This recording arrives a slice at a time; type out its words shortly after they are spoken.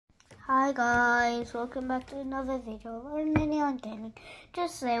Hi guys, welcome back to another video. We're mini on gaming.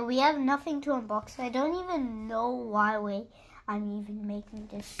 Just say we have nothing to unbox. I don't even know why I'm even making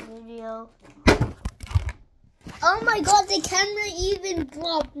this video. Oh my god, the camera even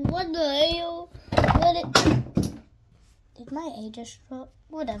dropped. What the hell? Did my A just drop?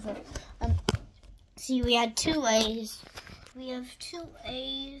 Whatever. See, we had two A's. We have two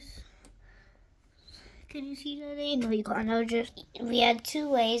A's. Can you see that A? No, you can't. We had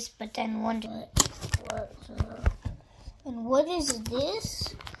two A's, but then one. And what is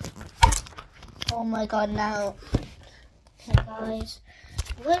this? Oh my god, now. Okay, guys.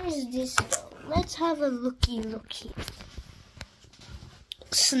 What is this? Let's have a looky.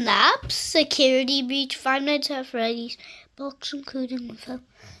 Snaps, security breach, Five Nights at Freddy's, box including info.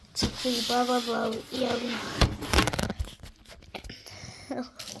 It's free, blah blah blah. Yeah.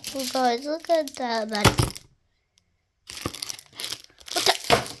 Oh guys, look at that, man. What the?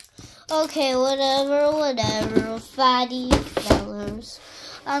 Okay, whatever. Fatty fellas.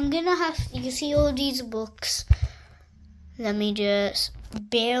 I'm gonna have, you see all these books. Let me just,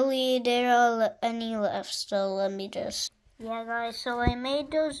 there are any left, so let me just. Yeah guys, so I made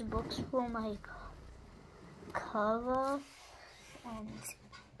those books for my cover. And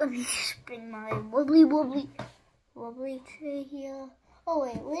let me just bring my wobbly tray here. Oh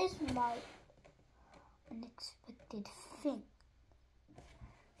wait, where's my unexpected thing?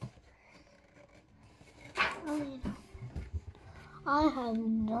 Oh, I have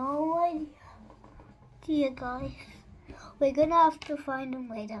no idea, guys. We're gonna have to find him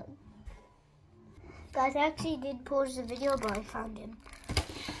later. Guys, I actually did pause the video, but I found him.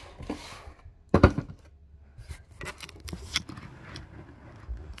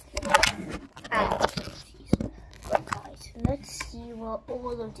 Let's see what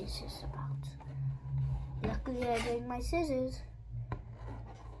all of this is about. Luckily, I bring my scissors.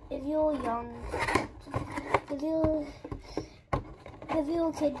 If you're young, if you're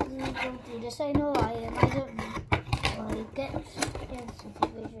a kid, please don't do this. I know I am. I don't know. Well, get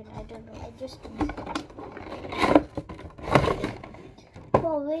supervision. I don't know. I just do it.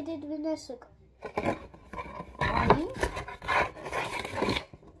 Oh, where did Vanessa go? Are you?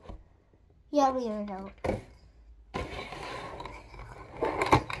 Yeah, we are now.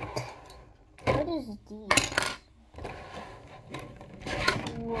 What is these?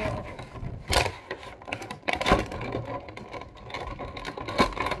 Whoa.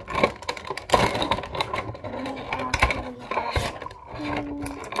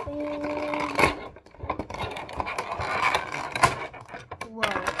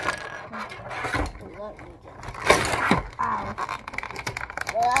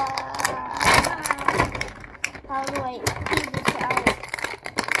 How do I do this out?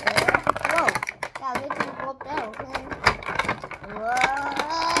 Whoa! Now they can pop out.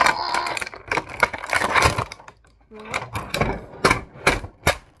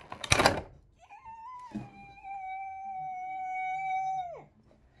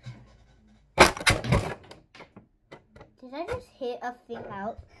 Did I just hit a thing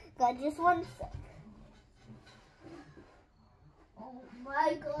out? God, just one sec. Oh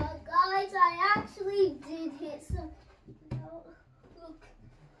my god, guys, I actually did hit some. No, look,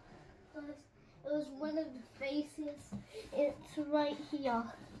 guys, it was one of the faces. It's right here.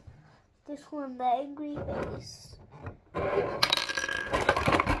 This one, the angry face.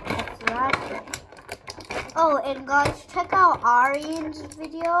 That's right. Oh, and guys, check out Arian's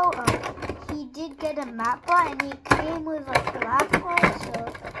video. He did get a map bar, and he came with a flashlight,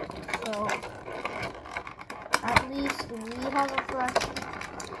 so at least we have a flashlight.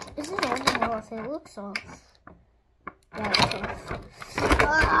 Is it on the wall? If it looks off. Yeah, it's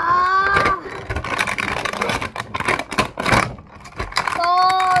off.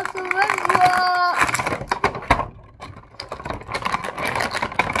 Oh, surrender!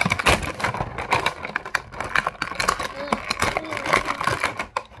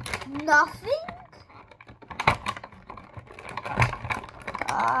 Nothing?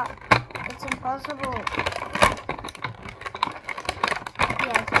 It's impossible.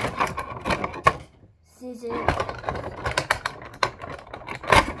 Scissors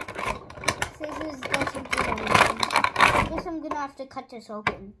doesn't do anything. I guess I'm gonna have to cut this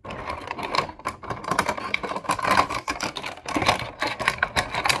open.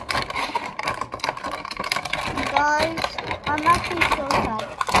 Guys, I'm actually so sad.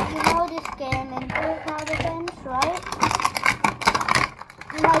 You know this game in Power Defense, right?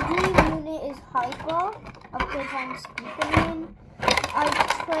 My dream unit is Hyper, upgrade times Superman. I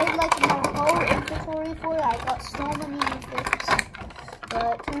tried like my whole inventory for it. I got so many new things. But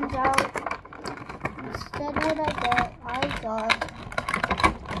it turns out, instead what I got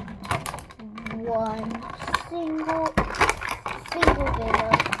one single video,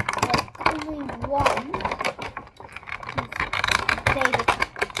 like only one baby.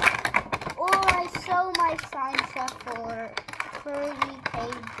 Or I sell my sign set for 30k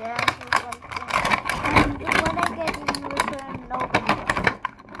gems or something. And when I get in return, nobody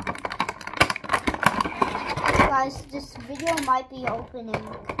does. Guys, this video might be opening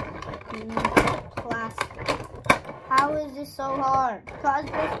plastic. How is this so hard?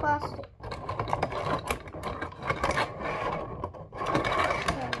 Plastic.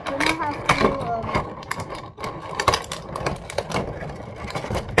 I'm gonna have to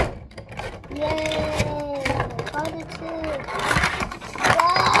yay! Got it too.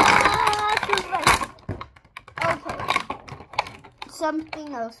 Okay. Something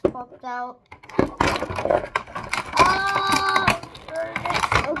else popped out.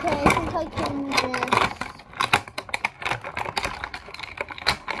 Okay, I think I can just.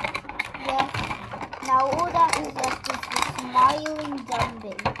 Yeah. Now all that is left is the smiling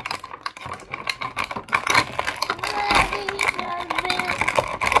dumbin.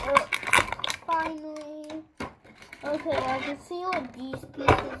 Finally. Okay, I can see what these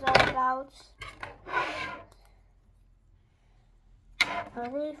pieces are about. Are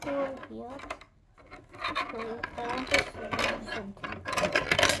they for here? Okay, I want to see something.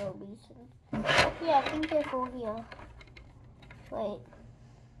 No reason. Yeah, I think they're for here. Wait.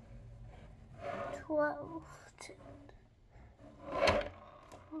 12.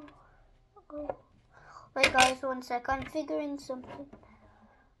 Oh. Wait, guys, 1 sec. I'm figuring something.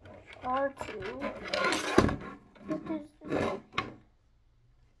 R2. What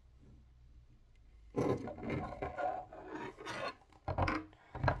is this?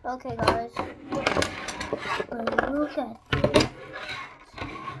 Okay, guys. Look at this.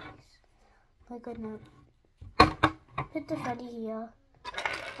 My goodness. Put the freddy here.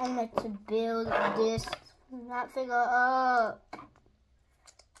 And let's build this. Not figure up.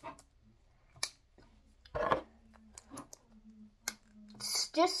 It's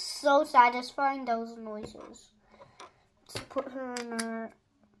just so satisfying, those noises. Let's put her in her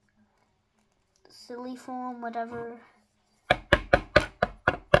silly form, whatever.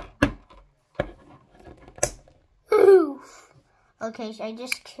 Oof. Okay, so I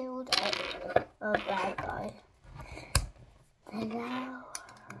just killed a bad guy. And now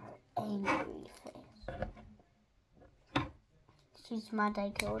her angry face. She's mad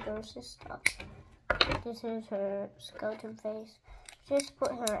I killed her sister. This is her skeleton face. Just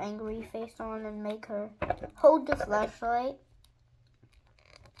put her angry face on and make her hold the flashlight.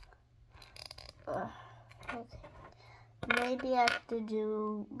 Okay. Maybe I have to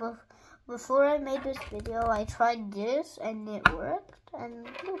do... Before I made this video, I tried this and it worked. And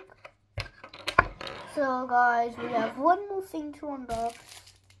look. So guys, we have one more thing to unbox.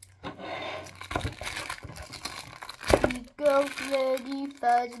 Go Freddy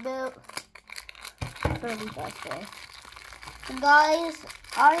Fazbear. Freddy Fazbear. And guys,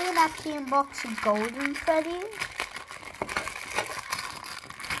 I didn't actually unbox a golden Freddy.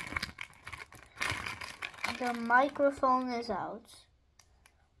 The microphone is out.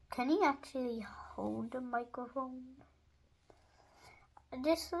 Can he actually hold the microphone?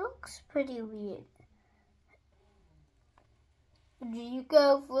 This looks pretty weird.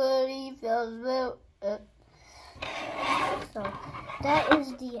 Go Freddy Fazbear. So that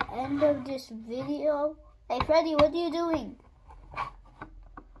is the end of this video. Hey Freddy, what are you doing?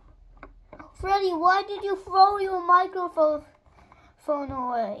 Freddy, why did you throw your microphone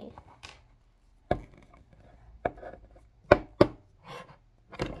away?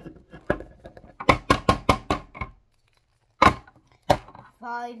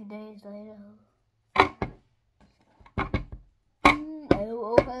 Five days later.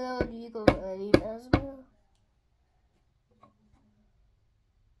 Hello, do you go Freddy Fazbear?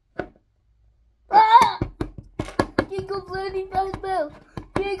 Ah! Jingle Freddy Fazbear!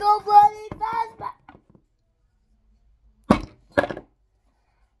 Jingle Freddy Fazbear!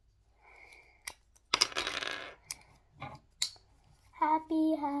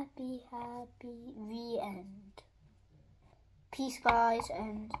 Happy, happy, happy. The end. Peace, guys.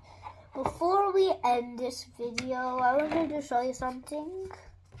 And before we end this video, I wanted to show you something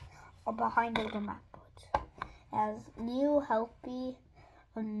behind the MacBook. As new helpy,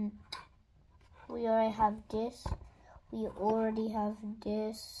 we already have this. We already have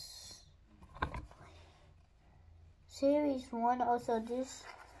this. Series 1, also this.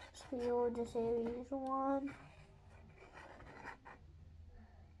 The Series 1.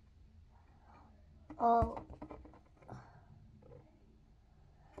 Oh.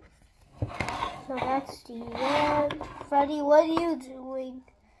 So that's the end. Freddy, what are you doing?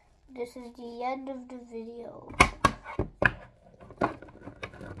 this is the end of the video.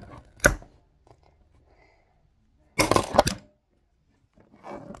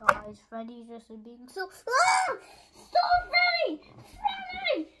 Guys, Freddy just being so... Ah! Stop, Freddy!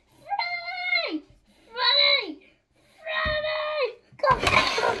 Freddy! Freddy! Freddy! Freddy!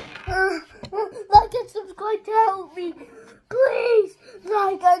 Like and subscribe to help me. Please,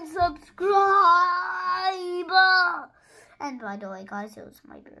 like and subscribe. And by the way, guys, it was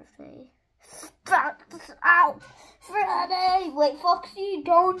my birthday. Ow! Freddy! Wait, Foxy,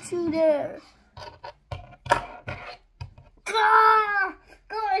 don't you dare. Ah!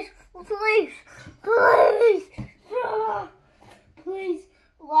 Guys, please, please, please,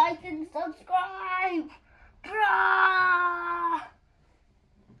 like and subscribe.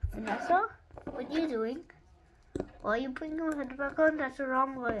 Vanessa, what are you doing? Why are you putting your head back on? That's the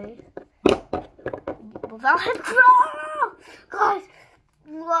wrong way. Without head. Guys,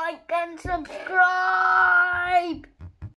 like and subscribe.